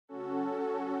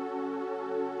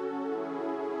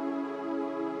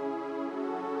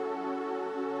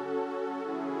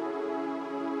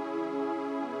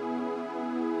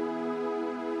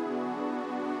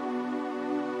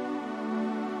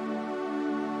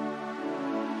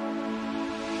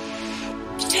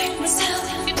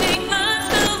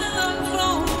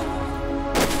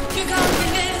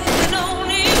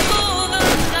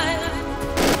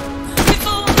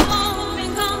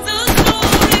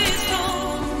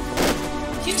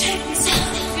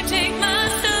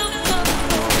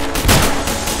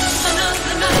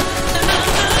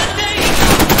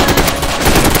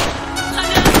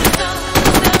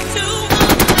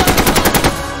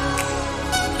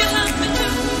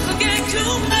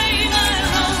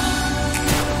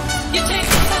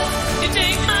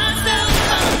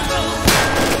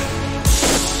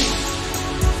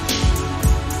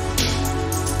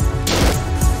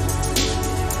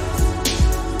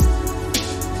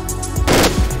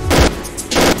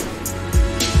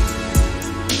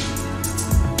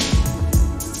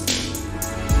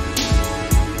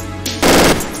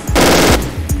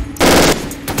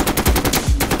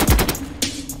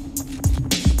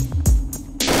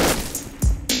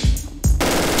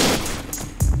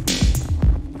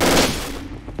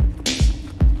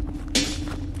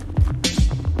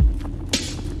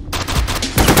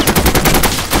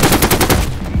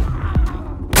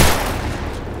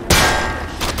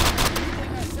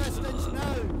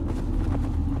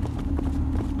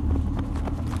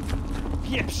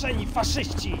Pieprzeni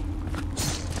faszyści!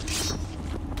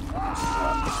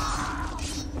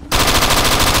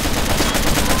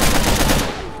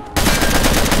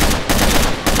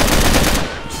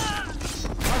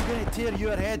 I'm gonna tear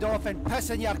your head off and piss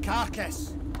in your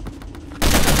carcass.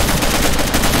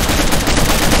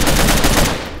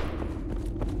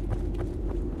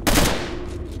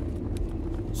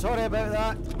 Sorry about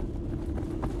that.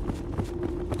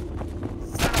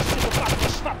 Zaraz się dopadnę,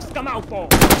 szwabska małpo!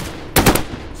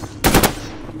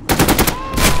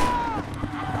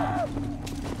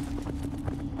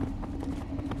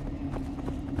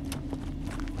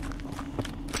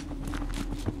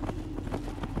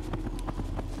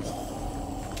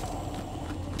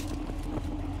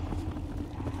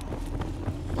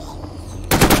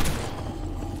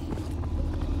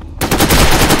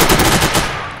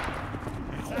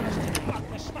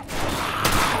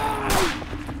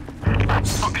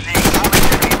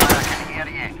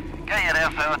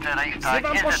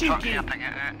 Wzywam posiłki!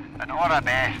 An order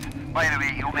best. By the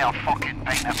way, you owe me a fucking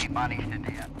pint if you manage to do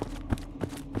it.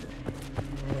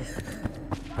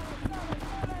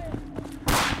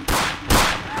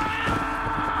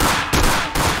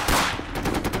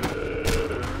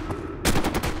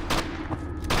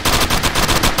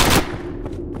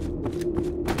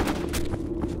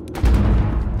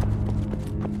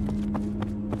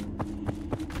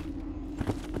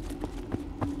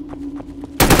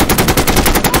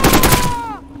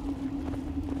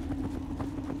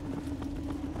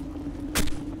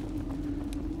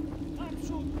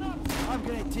 I'm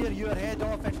gonna tear your head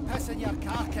off and piss in your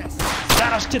carcass.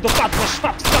 Zaraz cię dopadnę,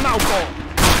 szwabska małpo!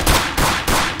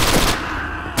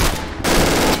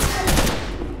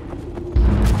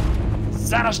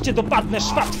 Zaraz cię dopadnę,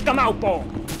 szwabska małpo!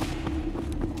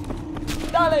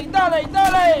 Dalej, dalej,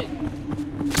 dalej!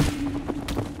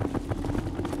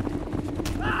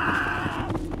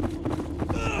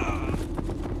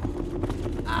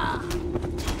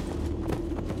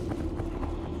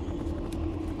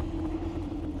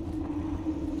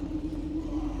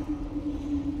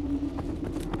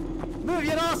 Move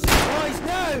your asses, boys,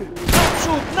 now!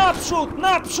 Naprzód, naprzód,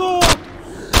 naprzód!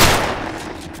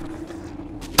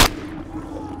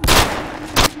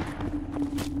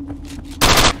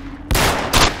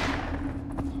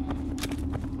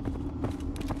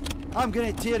 I'm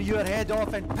gonna tear your head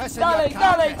off and piss in your Dalej,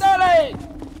 carcass. dalej, dalej!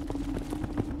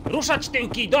 Ruszać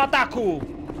tyłki, do ataku!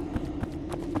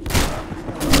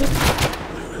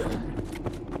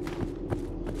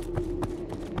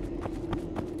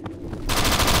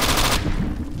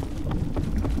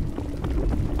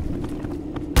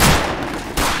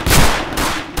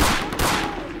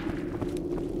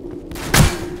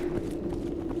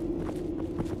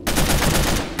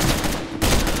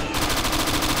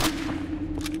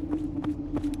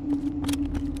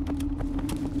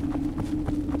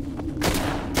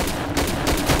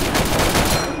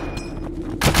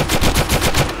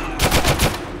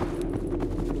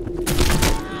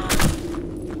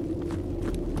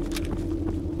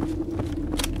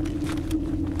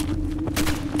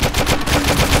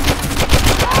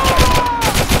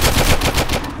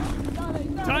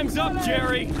 Time's up,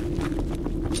 Jerry!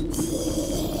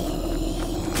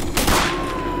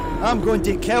 I'm going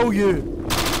to kill you.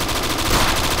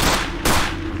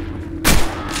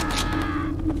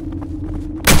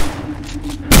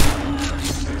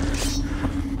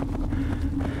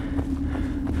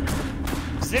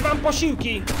 Wzywam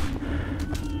posiłki!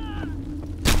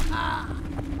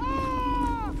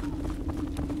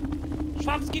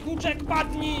 Szwabski huczek,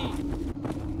 padnij!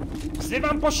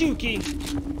 Wzywam posiłki!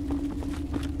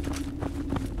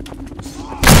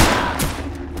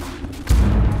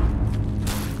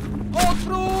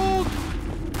 Odwrót!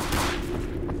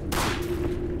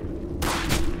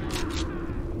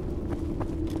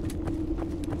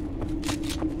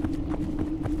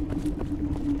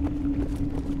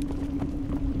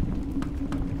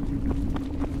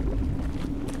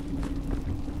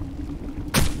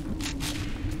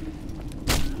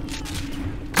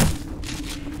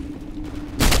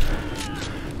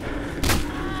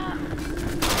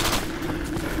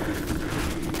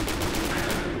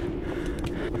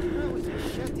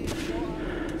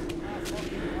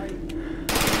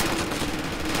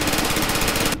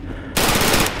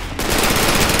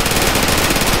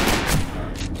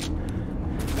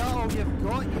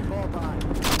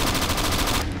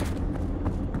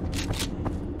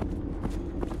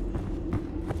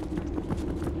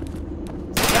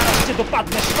 Zaraz cię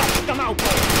dopadnę, szwabska małpo!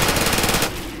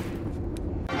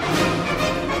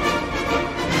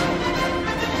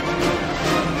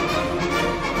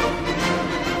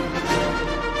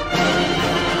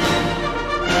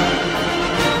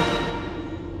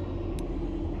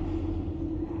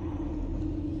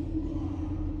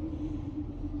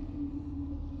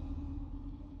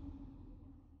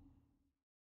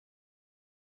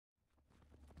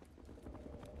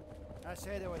 I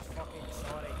said I was fucking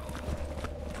sorry.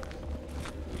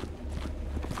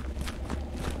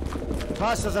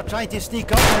 Bastards are trying to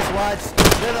sneak up on us, lads.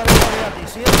 They're over there, do you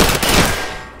see it?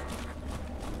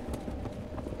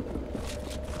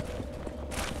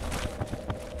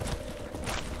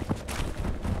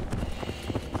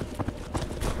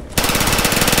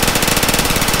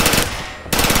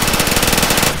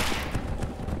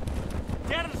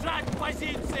 Держать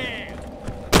позиции!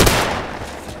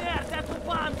 Смерть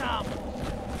оккупантам!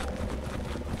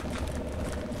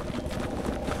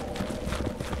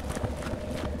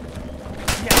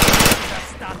 Я тебя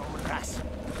достану, мразь!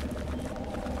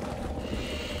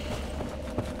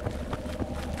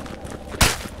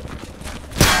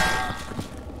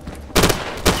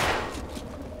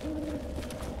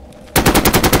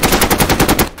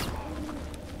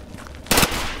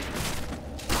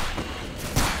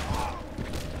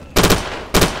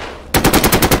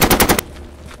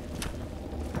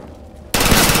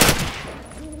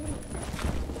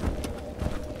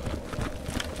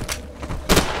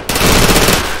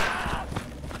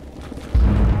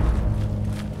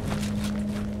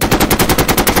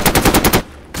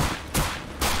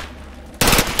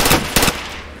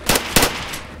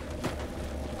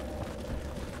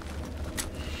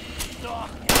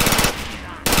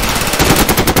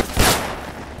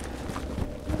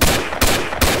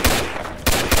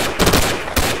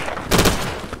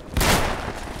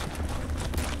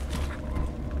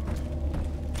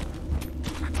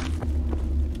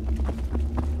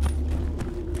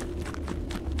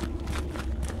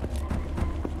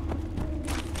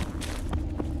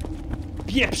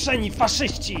 Pieprzeni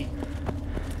faszyści!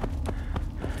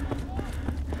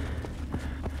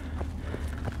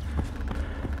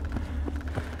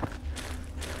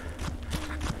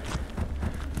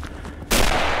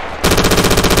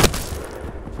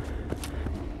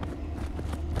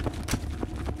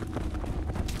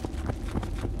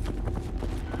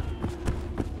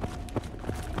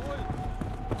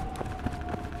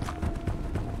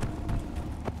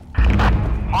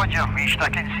 Hold your feet, I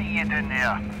can see you down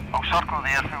there. I'll circle the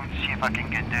airfield and see if I can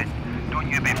get down. Don't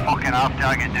you be fucking after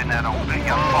I get down there, I'll boot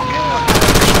your fucking...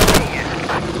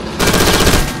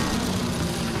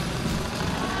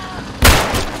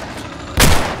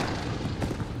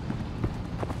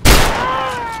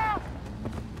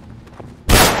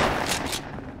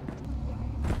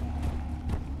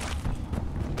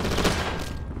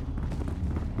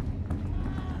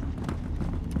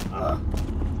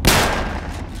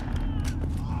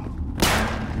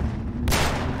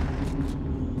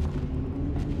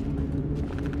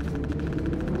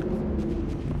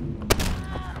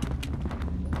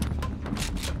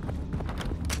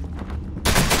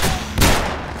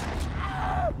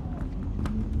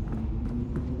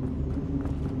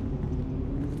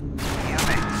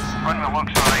 Run the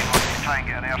looks alright, let's try and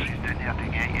get an airship down there to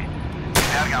get you.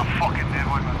 They're gonna fucking move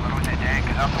on when we're on the deck,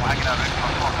 because they're not hanging around for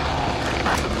fucking long.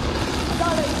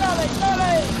 Dale, dale,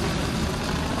 dale!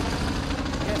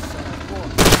 Yes, sir, of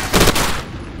course.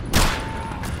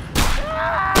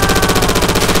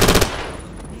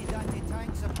 Need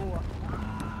anti-tank support.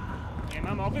 Nie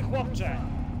ma mowy, chłopcze!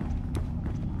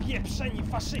 Pieprzeni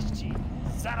faszyści!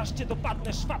 Zaraz cię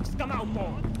dopadnę, szwabska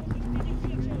małpo!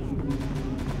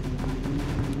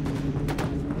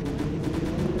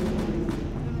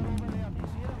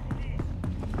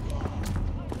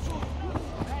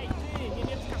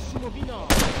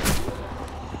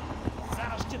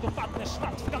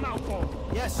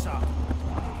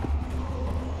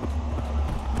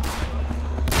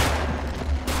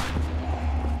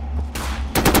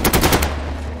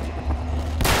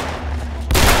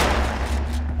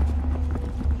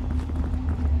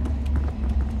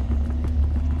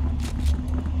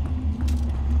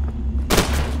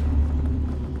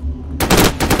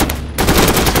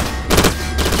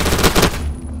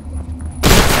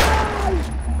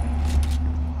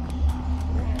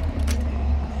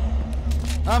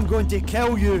 going to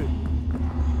kill you.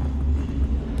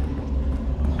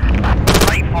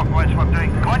 Right, fuckwads, we're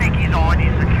doing Koenig's on,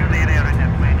 he's secure the area around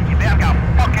this place. You better get a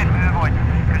fucking move on,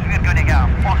 because we're going to get a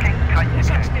fucking cut you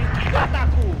Ruszać down. tynki do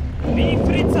ataku! Bij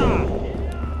fryca!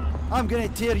 I'm going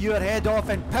to tear your head off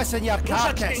and piss in your Ruszać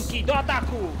carcass. tynki do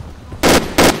ataku!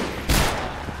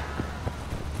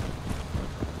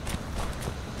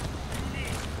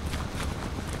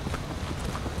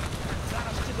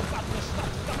 Zaraz cię dopadnę,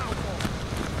 szwabska małpo!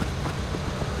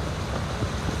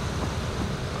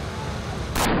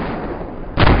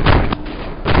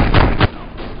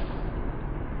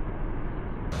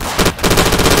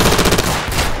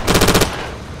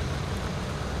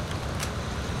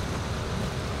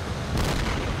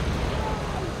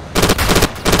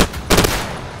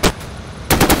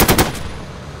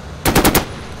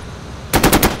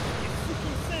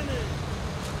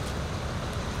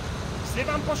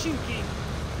 Wzywam posiłki!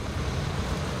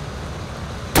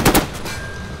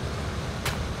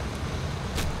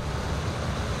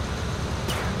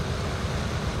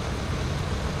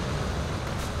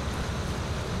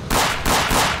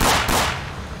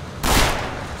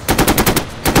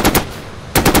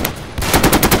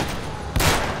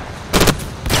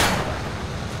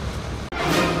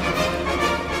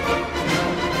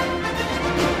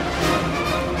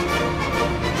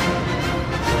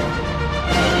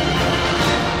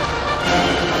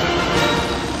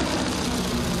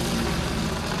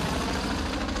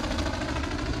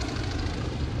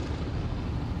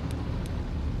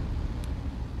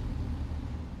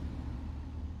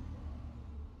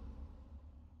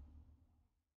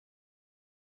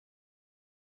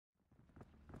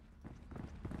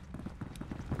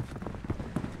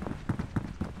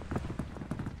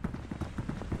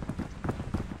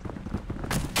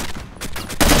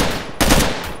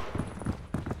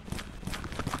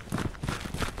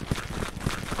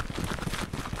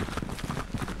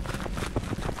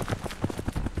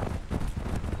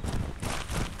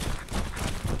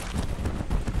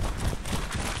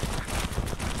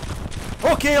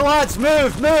 Okay, lads,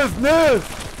 move, move,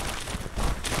 move!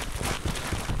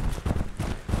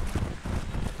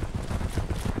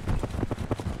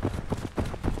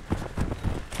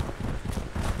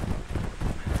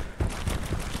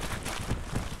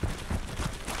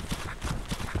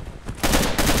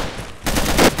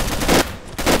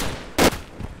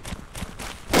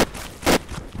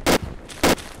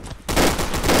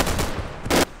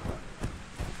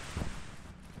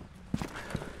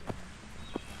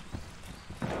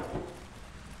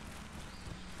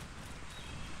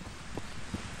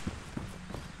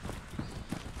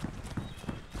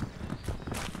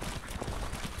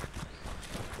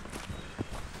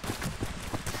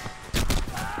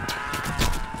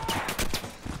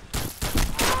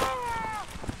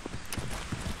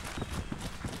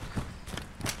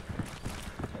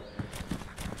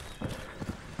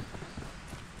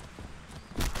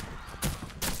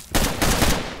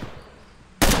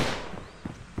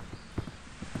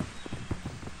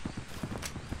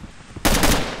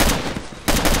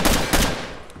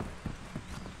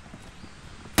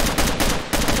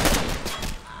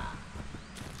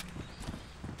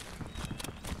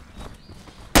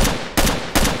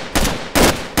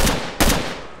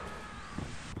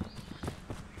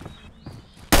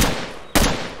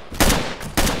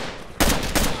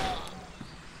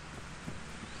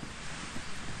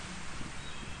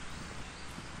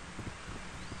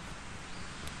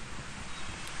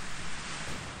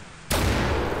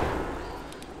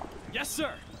 Yes,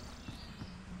 sir!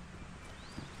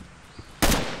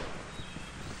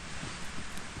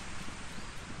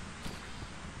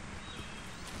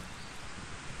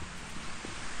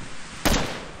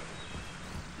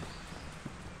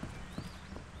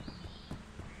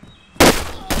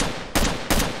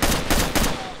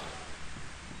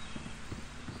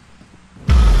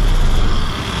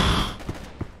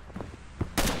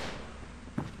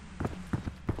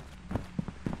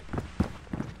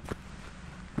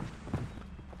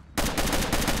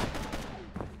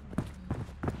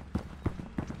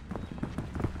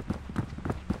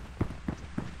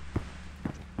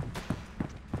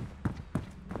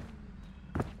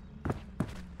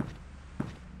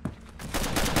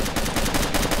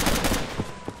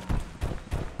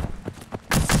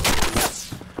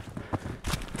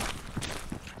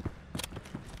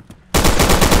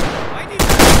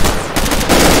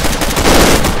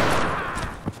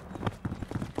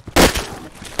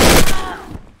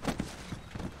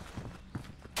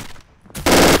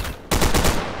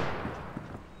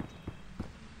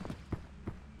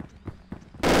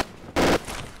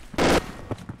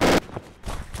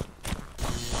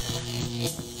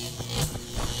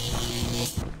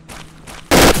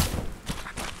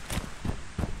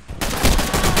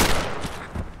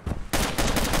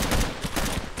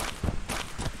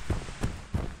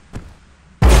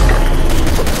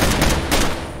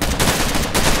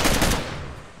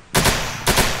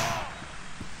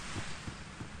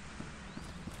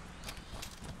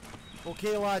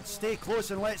 Okay, lads, stay close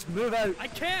and let's move out. I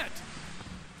can't!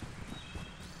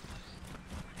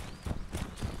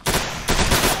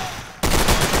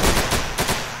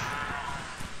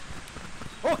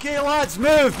 Okay, lads,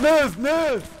 move, move,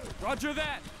 move! Roger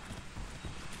that!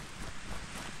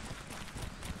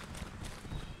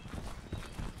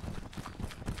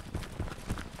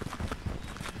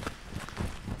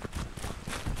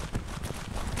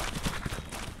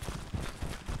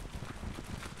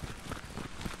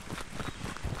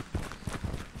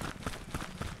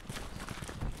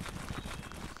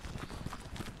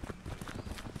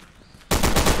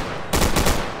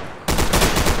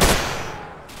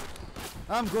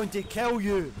 I'm going to kill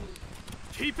you.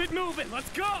 Keep it moving, let's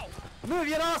go! Move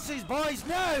your asses, boys,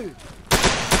 now!